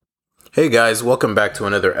Hey guys, welcome back to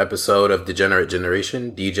another episode of Degenerate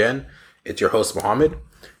Generation, DGen. It's your host, Mohammed.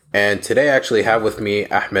 And today I actually have with me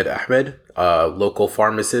Ahmed, a local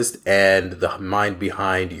pharmacist and the mind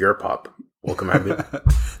behind Europop. Welcome, Ahmed.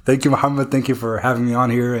 Thank you, Mohammed. Thank you for having me on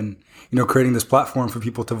here and, creating this platform for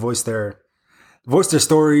people to voice their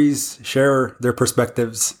stories, share their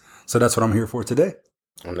perspectives. So that's what I'm here for today.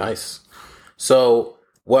 Oh, nice. So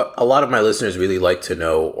what a lot of my listeners really like to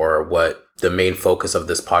know, or what the main focus of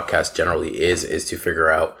this podcast generally is to figure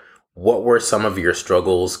out what were some of your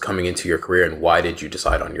struggles coming into your career and why did you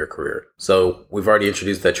decide on your career? So we've already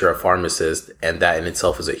introduced that you're a pharmacist, and that in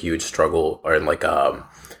itself is a huge struggle, or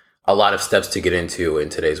a lot of steps to get into in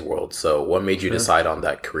today's world. So what made you decide on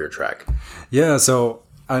that career track? Yeah, so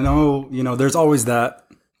I know, there's always that,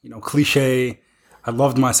 cliche. I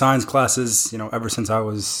loved my science classes, ever since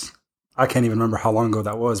I can't even remember how long ago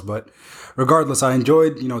that was, but regardless, I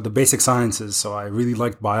enjoyed, the basic sciences. So I really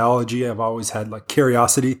liked biology. I've always had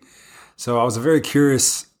curiosity. So I was a very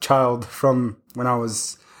curious child from when I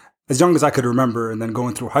was as young as I could remember. And then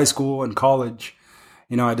going through high school and college,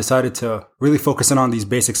 I decided to really focus in on these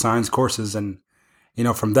basic science courses. And,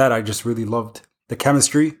 from that, I just really loved the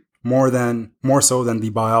chemistry more so than the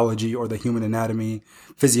biology or the human anatomy,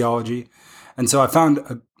 physiology. And so I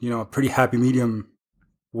found a pretty happy medium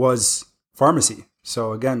was pharmacy.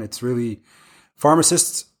 So again, it's really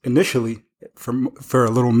pharmacists initially, for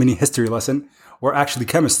a little mini history lesson, were actually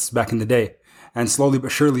chemists back in the day. And slowly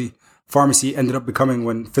but surely, pharmacy ended up becoming,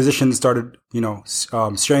 when physicians started,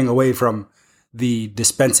 straying away from the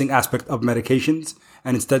dispensing aspect of medications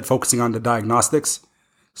and instead focusing on the diagnostics.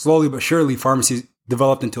 Slowly but surely, pharmacy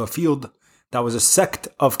developed into a field that was a sect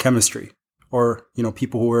of chemistry, or,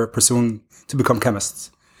 people who were pursuing to become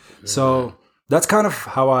chemists. Mm-hmm. So that's kind of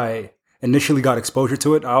how I initially got exposure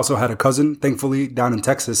to it. I also had a cousin, thankfully, down in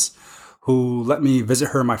Texas, who let me visit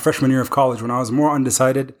her my freshman year of college when I was more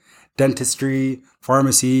undecided. Dentistry,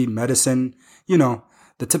 pharmacy, medicine,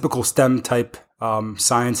 the typical STEM type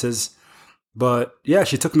sciences. But yeah,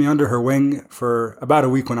 she took me under her wing for about a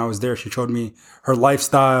week when I was there. She showed me her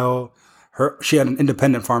lifestyle. She had an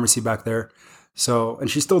independent pharmacy back there. So, and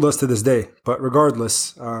she still does to this day. But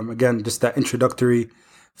regardless, again, just that introductory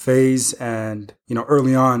phase. And,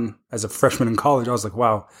 early on as a freshman in college, I was like,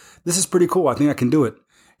 wow, this is pretty cool. I think I can do it.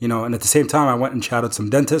 And at the same time, I went and chatted some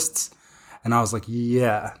dentists, and I was like,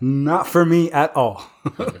 yeah, not for me at all.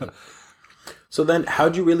 So then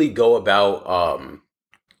how'd you really go about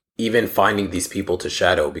even finding these people to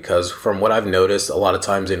shadow? Because from what I've noticed, a lot of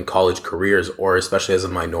times in college careers, or especially as a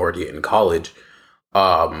minority in college,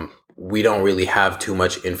 we don't really have too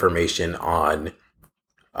much information on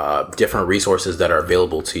different resources that are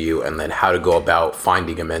available to you, and then how to go about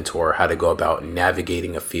finding a mentor, how to go about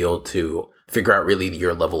navigating a field to figure out really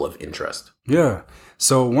your level of interest. Yeah.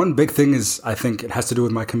 So one big thing is, I think it has to do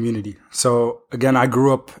with my community. So again, I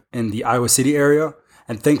grew up in the Iowa City area,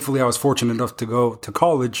 and thankfully I was fortunate enough to go to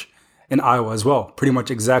college in Iowa as well. Pretty much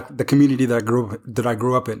exact the community that I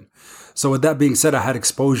grew up in. So with that being said, I had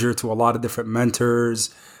exposure to a lot of different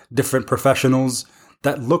mentors, different professionals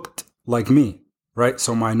that looked like me. Right?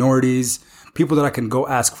 So minorities, people that I can go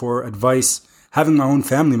ask for advice, having my own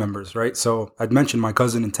family members, right? So I'd mentioned my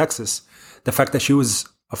cousin in Texas, the fact that she was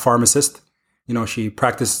a pharmacist, she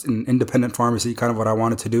practiced in independent pharmacy, kind of what I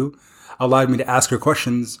wanted to do, allowed me to ask her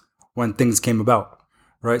questions when things came about,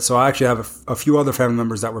 right? So I actually have a few other family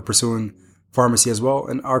members that were pursuing pharmacy as well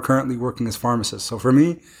and are currently working as pharmacists. So for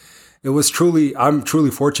me, I'm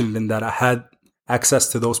truly fortunate in that I had access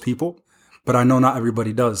to those people, but I know not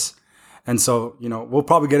everybody does. And so, we'll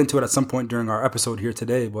probably get into it at some point during our episode here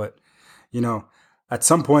today. But, at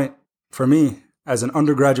some point for me, as an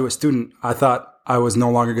undergraduate student, I thought I was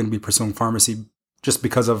no longer going to be pursuing pharmacy just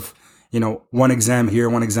because of, one exam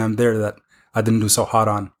here, one exam there that I didn't do so hot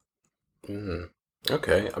on. Mm-hmm.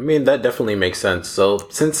 Okay. I mean, that definitely makes sense. So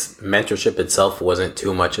since mentorship itself wasn't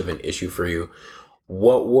too much of an issue for you,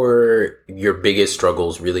 what were your biggest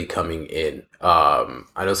struggles really coming in?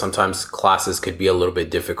 I know sometimes classes could be a little bit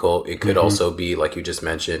difficult. It could also be, like you just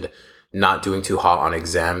mentioned, not doing too hot on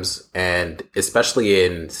exams. And especially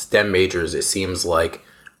in STEM majors, it seems like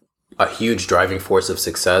a huge driving force of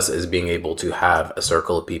success is being able to have a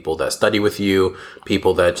circle of people that study with you,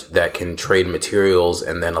 people that can trade materials,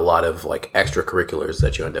 and then a lot of extracurriculars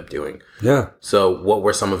that you end up doing. Yeah. So what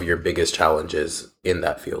were some of your biggest challenges in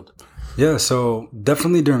that field? Yeah, so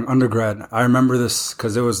definitely during undergrad, I remember this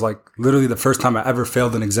because it was literally the first time I ever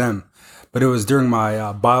failed an exam, but it was during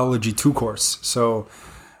my biology 2 course. So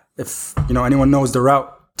if anyone knows the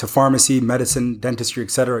route to pharmacy, medicine, dentistry,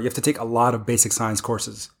 etc., you have to take a lot of basic science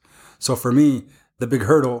courses. So for me, the big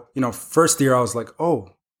hurdle, first year I was like, oh,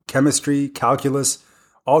 chemistry, calculus,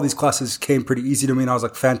 all these classes came pretty easy to me, and I was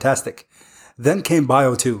like, fantastic. Then came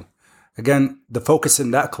Bio 2. Again, the focus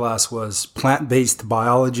in that class was plant-based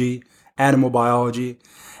biology, animal biology,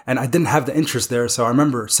 and I didn't have the interest there. So I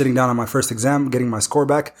remember sitting down on my first exam, getting my score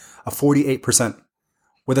back, a 48%,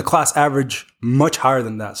 with a class average much higher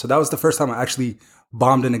than that. So that was the first time I actually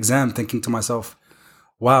bombed an exam, thinking to myself,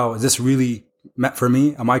 wow, is this really meant for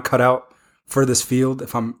me? Am I cut out for this field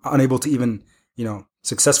if I'm unable to even,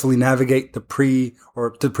 successfully navigate the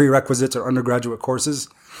prerequisites or undergraduate courses?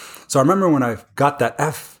 So I remember when I got that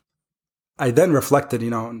F, I then reflected,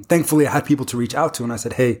 and thankfully I had people to reach out to, and I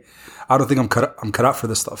said, hey, I don't think I'm cut out for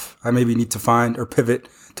this stuff. I maybe need to find or pivot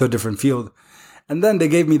to a different field. And then they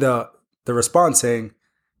gave me the response saying,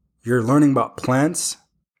 you're learning about plants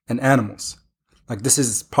and animals. Like, this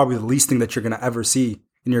is probably the least thing that you're going to ever see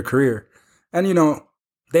in your career. And,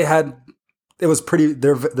 the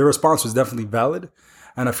response was definitely valid.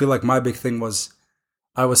 And I feel like my big thing was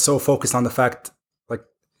I was so focused on the fact, like,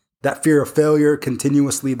 that fear of failure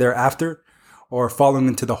continuously thereafter, or falling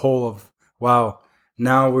into the hole of, wow,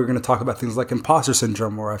 now we're going to talk about things like imposter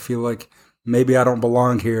syndrome, or I feel like maybe I don't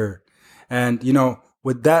belong here. And,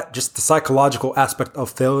 with that, just the psychological aspect of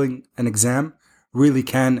failing an exam really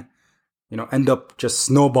can, end up just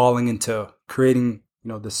snowballing into creating,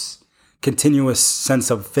 this continuous sense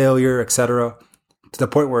of failure, etc., to the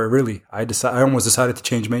point where I almost decided to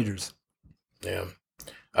change majors. Yeah.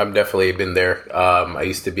 I've definitely been there. I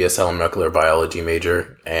used to be a cell and molecular biology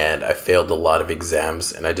major, and I failed a lot of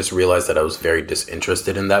exams, and I just realized that I was very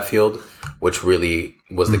disinterested in that field, which really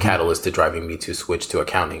was the catalyst to driving me to switch to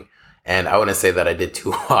accounting. And I wouldn't say that I did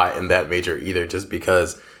too hot in that major either, just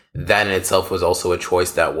because that in itself was also a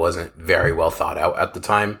choice that wasn't very well thought out at the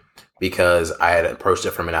time, because I had approached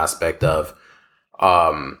it from an aspect of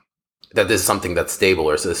that this is something that's stable,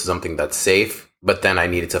 or so this is something that's safe. But then I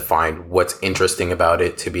needed to find what's interesting about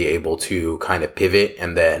it to be able to kind of pivot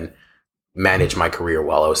and then manage my career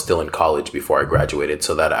while I was still in college before I graduated,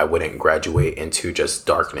 so that I wouldn't graduate into just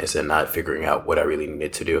darkness and not figuring out what I really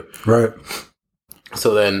needed to do. Right.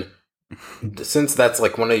 So then, since that's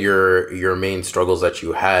like one of your main struggles that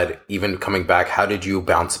you had, even coming back, how did you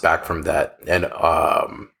bounce back from that? And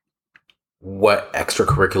what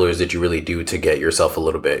extracurriculars did you really do to get yourself a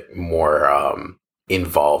little bit more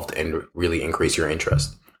involved and really increase your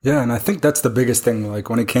interest? Yeah, and I think that's the biggest thing. Like,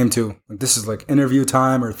 when it came to, like, this is like interview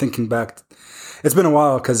time or thinking back, it's been a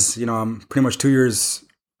while because, I'm pretty much 2 years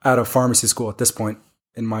out of pharmacy school at this point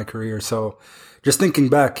in my career. So just thinking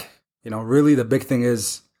back, really the big thing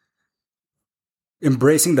is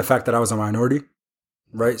embracing the fact that I was a minority,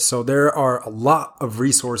 right? So there are a lot of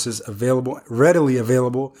resources readily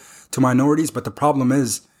available to minorities. But the problem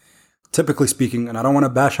is, typically speaking, and I don't want to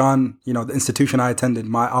bash on, the institution I attended,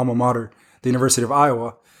 my alma mater, the University of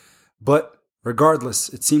Iowa, but regardless,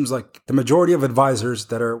 it seems like the majority of advisors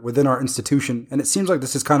that are within our institution, and it seems like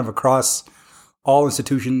this is kind of across all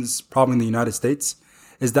institutions, probably in the United States,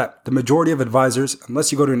 is that the majority of advisors,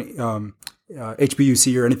 unless you go to an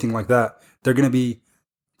HBUC or anything like that, they're going to be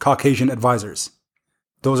Caucasian advisors.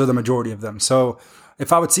 Those are the majority of them. So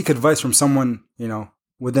if I would seek advice from someone,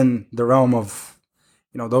 within the realm of,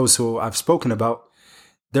 those who I've spoken about,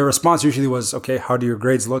 their response usually was, okay, how do your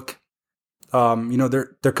grades look?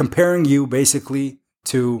 They're comparing you basically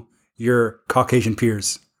to your Caucasian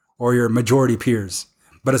peers or your majority peers.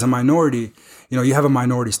 But as a minority, you have a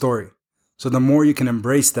minority story. So the more you can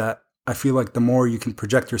embrace that, I feel like the more you can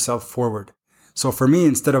project yourself forward. So for me,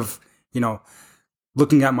 instead of,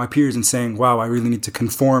 looking at my peers and saying, wow, I really need to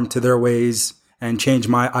conform to their ways and change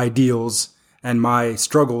my ideals and my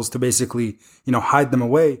struggles to basically, hide them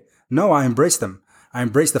away. No, I embrace them. I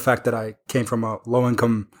embrace the fact that I came from a low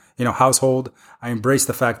income, household. I embrace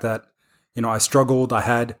the fact that, I struggled. I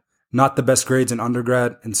had not the best grades in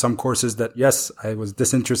undergrad in some courses that, yes, I was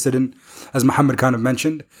disinterested in, as Muhammad kind of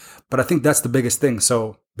mentioned. But I think that's the biggest thing.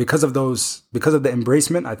 So because of the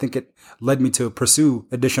embracement, I think it led me to pursue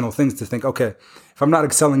additional things, to think, okay, if I'm not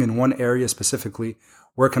excelling in one area specifically,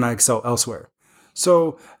 where can I excel elsewhere?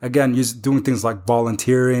 So again, doing things like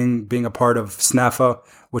volunteering, being a part of SNAFA,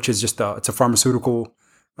 which is just it's a pharmaceutical,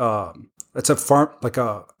 it's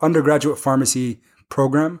a undergraduate pharmacy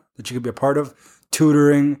program that you could be a part of.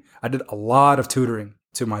 Tutoring, I did a lot of tutoring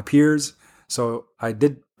to my peers. So I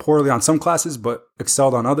did poorly on some classes, but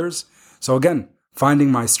excelled on others. So again,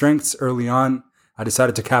 finding my strengths early on, I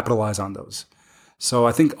decided to capitalize on those. So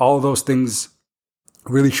I think all of those things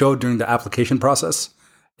really showed during the application process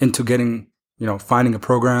into getting, finding a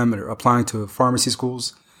program or applying to pharmacy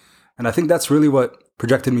schools. And I think that's really what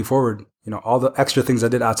projected me forward. All the extra things I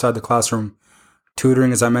did outside the classroom,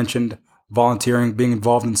 tutoring, as I mentioned, volunteering, being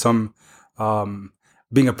involved in some,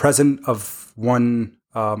 being a president of one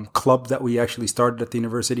club that we actually started at the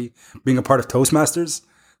university, being a part of Toastmasters.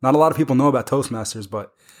 Not a lot of people know about Toastmasters,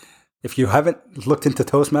 but if you haven't looked into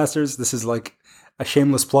Toastmasters, this is like a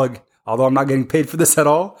shameless plug. Although I'm not getting paid for this at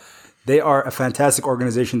all, they are a fantastic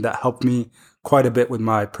organization that helped me quite a bit with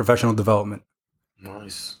my professional development.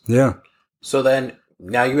 Nice. Yeah. So then,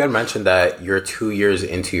 now you had mentioned that you're 2 years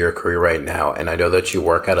into your career right now, and I know that you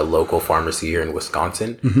work at a local pharmacy here in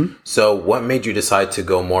Wisconsin. Mm-hmm. So what made you decide to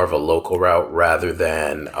go more of a local route rather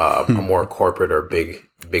than a more corporate or big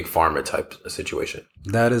pharma type situation?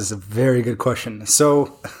 That is a very good question.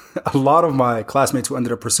 So a lot of my classmates who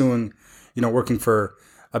ended up pursuing, working for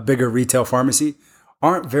a bigger retail pharmacy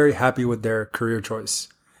aren't very happy with their career choice.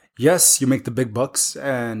 Yes, you make the big bucks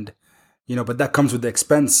and, but that comes with the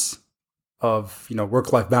expense of,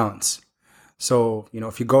 work-life balance. So,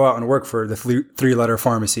 if you go out and work for the three-letter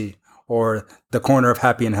pharmacy or the corner of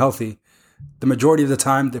Happy and Healthy, the majority of the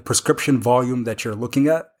time, the prescription volume that you're looking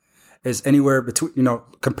at is anywhere between,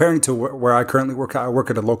 comparing to where I currently work. I work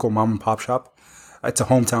at a local mom and pop shop. It's a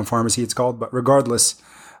hometown pharmacy, it's called. But regardless,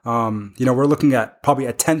 we're looking at probably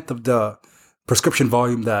a tenth of the prescription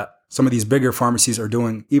volume that some of these bigger pharmacies are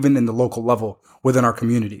doing, even in the local level within our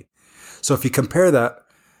community. So if you compare that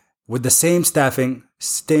with the same staffing,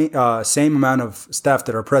 same amount of staff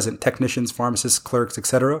that are present, technicians, pharmacists, clerks,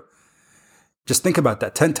 etc., just think about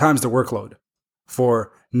that, 10 times the workload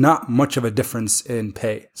for not much of a difference in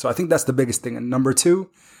pay. So I think that's the biggest thing. And number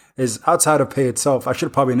two is outside of pay itself, I should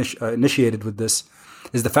have probably initiated with this,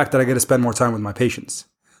 is the fact that I get to spend more time with my patients.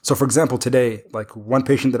 So for example, today, like one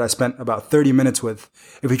patient that I spent about 30 minutes with,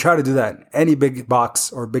 if you try to do that in any big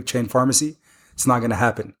box or big chain pharmacy, it's not going to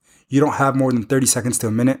happen. You don't have more than 30 seconds to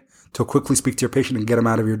a minute to quickly speak to your patient and get them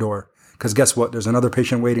out of your door. Because guess what? There's another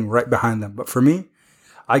patient waiting right behind them. But for me,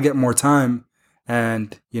 I get more time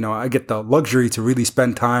and, I get the luxury to really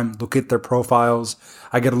spend time, look at their profiles.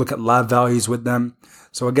 I get to look at lab values with them.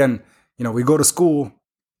 So again, we go to school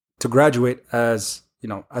to graduate as,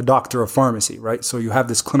 a doctor of pharmacy, right? So you have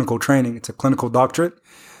this clinical training. It's a clinical doctorate.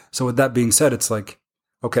 So with that being said, it's like,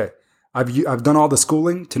 okay, I've done all the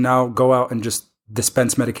schooling to now go out and just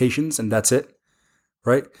dispense medications and that's it,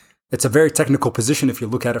 right? It's a very technical position if you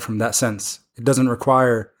look at it from that sense. It doesn't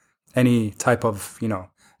require any type of,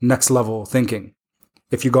 next level thinking.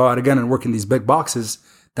 If you go out again and work in these big boxes,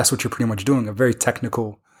 that's what you're pretty much doing, a very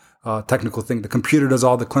technical thing. The computer does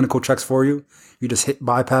all the clinical checks for you. You just hit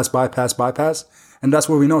bypass. And that's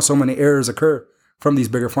where we know so many errors occur from these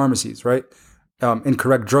bigger pharmacies, right?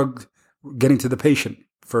 Incorrect drug getting to the patient,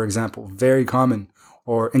 for example, very common,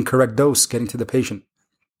 or incorrect dose getting to the patient.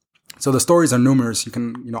 So the stories are numerous. You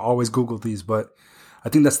can, always Google these, but I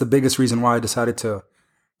think that's the biggest reason why I decided to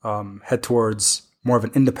head towards more of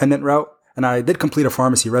an independent route. And I did complete a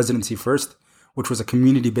pharmacy residency first, which was a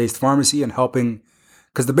community-based pharmacy and helping,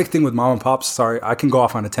 because the big thing with mom and pops, sorry, I can go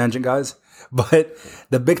off on a tangent, guys, but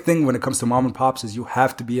the big thing when it comes to mom and pops is you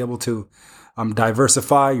have to be able to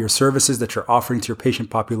diversify your services that you're offering to your patient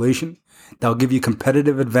population. That'll give you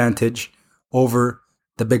competitive advantage over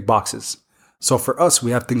the big boxes. So for us,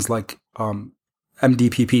 we have things like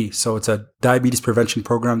MDPP. So it's a diabetes prevention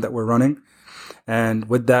program that we're running. And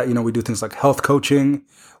with that, we do things like health coaching.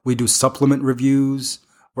 We do supplement reviews.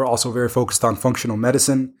 We're also very focused on functional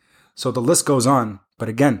medicine. So the list goes on. But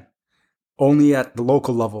again, only at the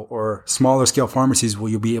local level or smaller scale pharmacies will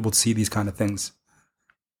you be able to see these kind of things.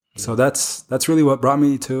 So that's really what brought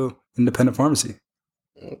me to independent pharmacy.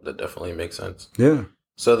 That definitely makes sense. Yeah.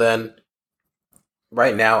 So then,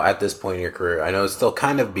 right now at this point in your career, I know it's still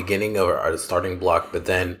kind of beginning or a starting block, but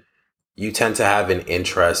then you tend to have an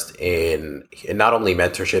interest in not only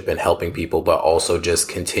mentorship and helping people, but also just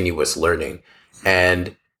continuous learning.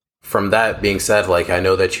 And from that being said, like I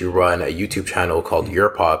know that you run a YouTube channel called Your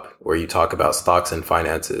Pop where you talk about stocks and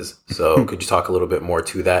finances. So could you talk a little bit more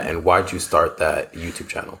to that and why'd you start that YouTube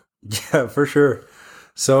channel? Yeah, for sure.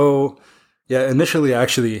 So yeah, initially I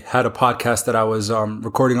actually had a podcast that I was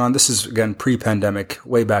recording on. This is again pre-pandemic,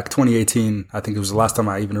 way back 2018. I think it was the last time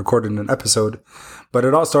I even recorded an episode. But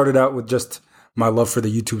it all started out with just my love for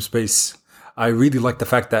the YouTube space. I really like the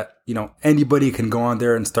fact that, anybody can go on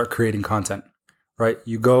there and start creating content, right?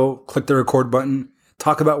 You go, click the record button,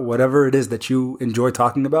 talk about whatever it is that you enjoy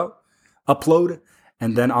talking about, upload,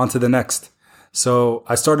 and then on to the next. So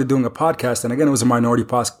I started doing a podcast, and again, it was a minority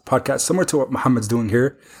podcast, similar to what Muhammad's doing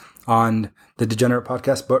here on the Degenerate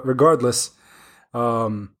podcast. But regardless, for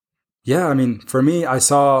me, I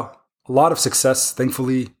saw a lot of success,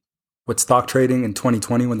 thankfully, with stock trading in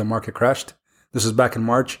 2020 when the market crashed. This was back in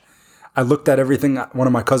March. I looked at everything. One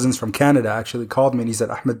of my cousins from Canada actually called me and he said,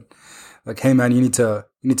 Ahmed, like, hey man, you need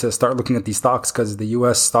to start looking at these stocks because the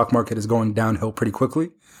US stock market is going downhill pretty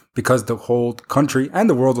quickly because the whole country and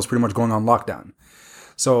the world was pretty much going on lockdown.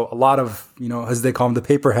 So a lot of, as they call them, the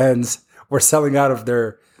paper hens were selling out of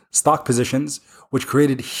their stock positions, which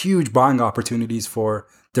created huge buying opportunities for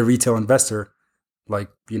the retail investor, like,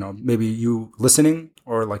 maybe you listening,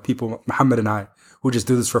 or like people, Muhammad and I, who just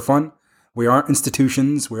do this for fun. We aren't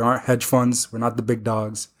institutions. We aren't hedge funds. We're not the big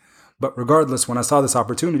dogs. But regardless, when I saw this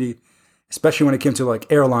opportunity, especially when it came to like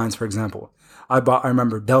airlines, for example, I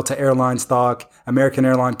remember Delta Airlines stock, American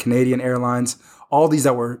Airlines, Canadian Airlines, all these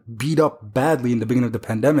that were beat up badly in the beginning of the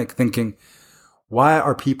pandemic, thinking, why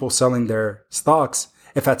are people selling their stocks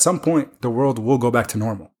if at some point the world will go back to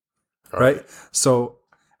normal, right? So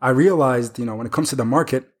I realized, when it comes to the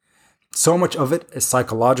market, so much of it is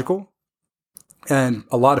psychological, and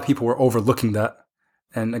a lot of people were overlooking that.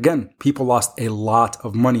 And again, people lost a lot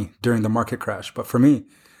of money during the market crash. But for me,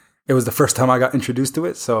 it was the first time I got introduced to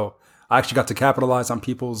it. So I actually got to capitalize on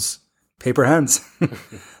people's paper hands.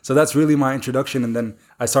 So that's really my introduction. And then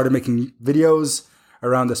I started making videos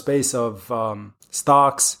around the space of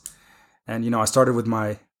stocks. And, I started with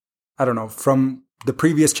from the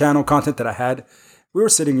previous channel content that I had, we were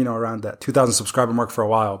sitting, around that 2,000 subscriber mark for a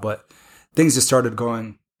while. But things just started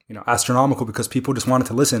going, astronomical because people just wanted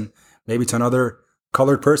to listen maybe to another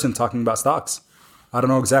colored person talking about stocks. I don't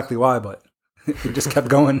know exactly why, but it just kept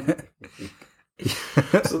going.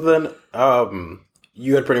 So then,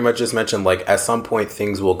 you had pretty much just mentioned, like, at some point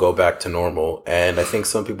things will go back to normal. And I think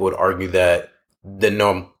some people would argue that the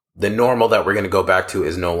normal that we're going to go back to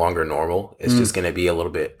is no longer normal. It's just going to be a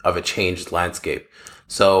little bit of a changed landscape.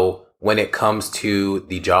 So when it comes to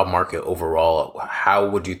the job market overall, how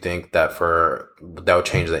would you think that would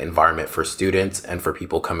change the environment for students and for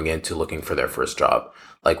people coming into looking for their first job?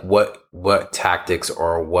 Like what tactics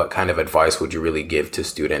or what kind of advice would you really give to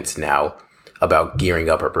students now about gearing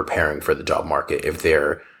up or preparing for the job market if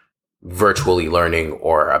they're virtually learning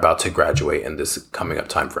or about to graduate in this coming up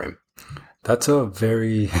time frame? That's a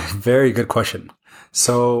very, very good question.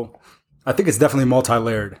 So I think it's definitely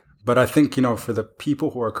multi-layered. But I think, for the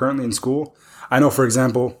people who are currently in school, I know, for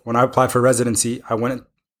example, when I applied for residency, I went,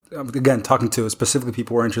 again, talking to specifically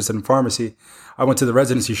people who are interested in pharmacy, I went to the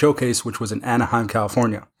residency showcase, which was in Anaheim,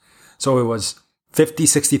 California. So it was 50,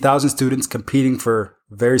 60,000 students competing for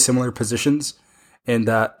very similar positions in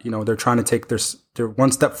that, they're trying to take their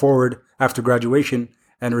one step forward after graduation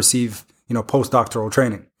and receive, postdoctoral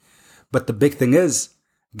training. But the big thing is,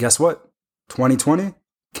 guess what? 2020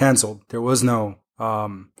 canceled. There was no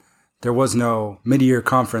mid-year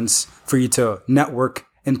conference for you to network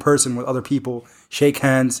in person with other people, shake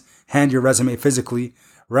hands, hand your resume physically.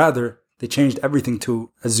 Rather, they changed everything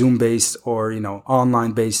to a Zoom-based or,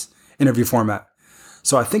 online-based interview format.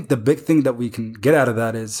 So I think the big thing that we can get out of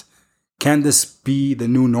that is, can this be the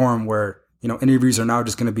new norm where, interviews are now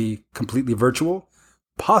just going to be completely virtual?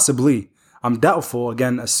 Possibly. I'm doubtful.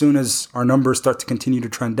 Again, as soon as our numbers start to continue to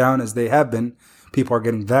trend down as they have been, people are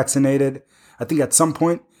getting vaccinated. I think at some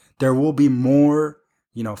point, there will be more,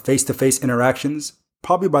 face-to-face interactions,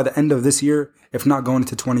 probably by the end of this year, if not going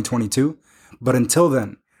into 2022. But until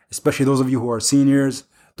then, especially those of you who are seniors,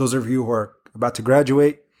 those of you who are about to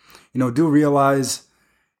graduate, do realize,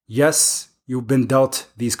 yes, you've been dealt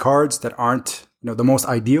these cards that aren't, the most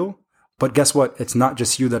ideal. But guess what? It's not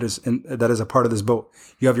just you that is a part of this boat.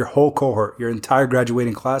 You have your whole cohort, your entire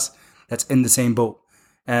graduating class that's in the same boat.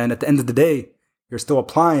 And at the end of the day, you're still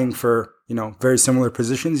applying for, very similar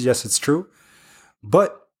positions. Yes, it's true.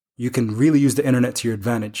 But you can really use the internet to your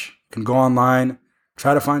advantage. You can go online,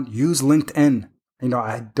 use LinkedIn.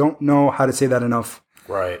 I don't know how to say that enough.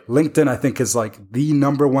 Right. LinkedIn, I think, is like the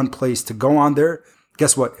number one place to go on there.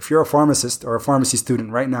 Guess what? If you're a pharmacist or a pharmacy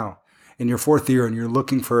student right now in your fourth year and you're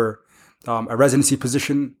looking for a residency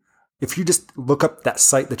position, if you just look up that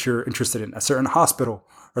site that you're interested in, a certain hospital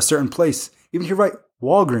or a certain place, even if you write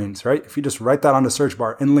Walgreens, right? If you just write that on the search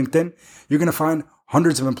bar in LinkedIn, you're going to find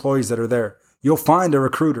hundreds of employees that are there. You'll find a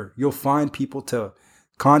recruiter. You'll find people to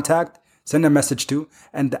contact, send a message to,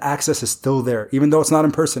 and the access is still there. Even though it's not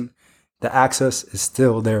in person, the access is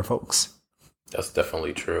still there, folks. That's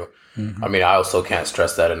definitely true. Mm-hmm. I mean, I also can't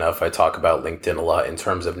stress that enough. I talk about LinkedIn a lot in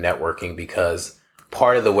terms of networking because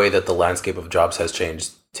part of the way that the landscape of jobs has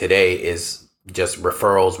changed today is just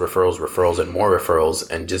referrals, and more referrals,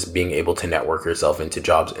 and just being able to network yourself into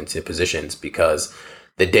jobs, into positions, because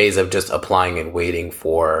the days of just applying and waiting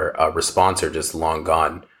for a response are just long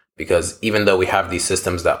gone. Because even though we have these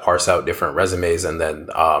systems that parse out different resumes and then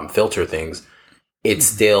filter things, it's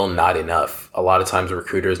still not enough. A lot of times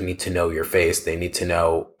recruiters need to know your face. They need to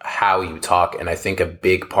know how you talk. And I think a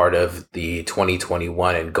big part of the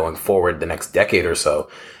 2021 and going forward the next decade or so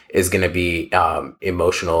is going to be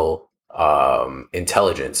emotional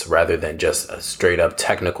intelligence rather than just a straight up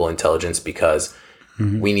technical intelligence, because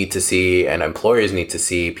we need to see, and employers need to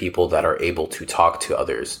see, people that are able to talk to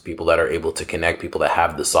others, people that are able to connect, people that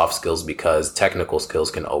have the soft skills, because technical skills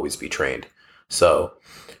can always be trained. So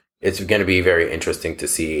it's going to be very interesting to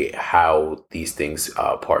see how these things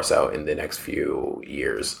parse out in the next few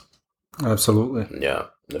years. Absolutely. Yeah,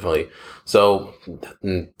 definitely. So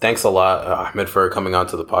thanks a lot, Ahmed, for coming on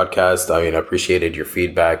to the podcast. I mean, I appreciated your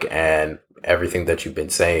feedback and everything that you've been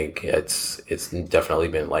saying. It's definitely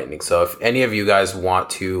been enlightening. So if any of you guys want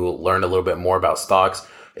to learn a little bit more about stocks,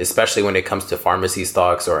 especially when it comes to pharmacy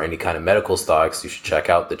stocks or any kind of medical stocks, you should check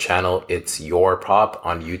out the channel. It's Your Pop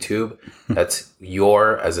on YouTube. That's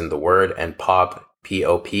your as in the word, and pop,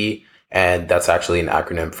 P-O-P. And that's actually an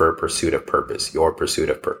acronym for Pursuit of Purpose, Your Pursuit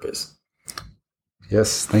of Purpose.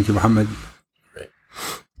 Yes. Thank you, Mohammed. Right.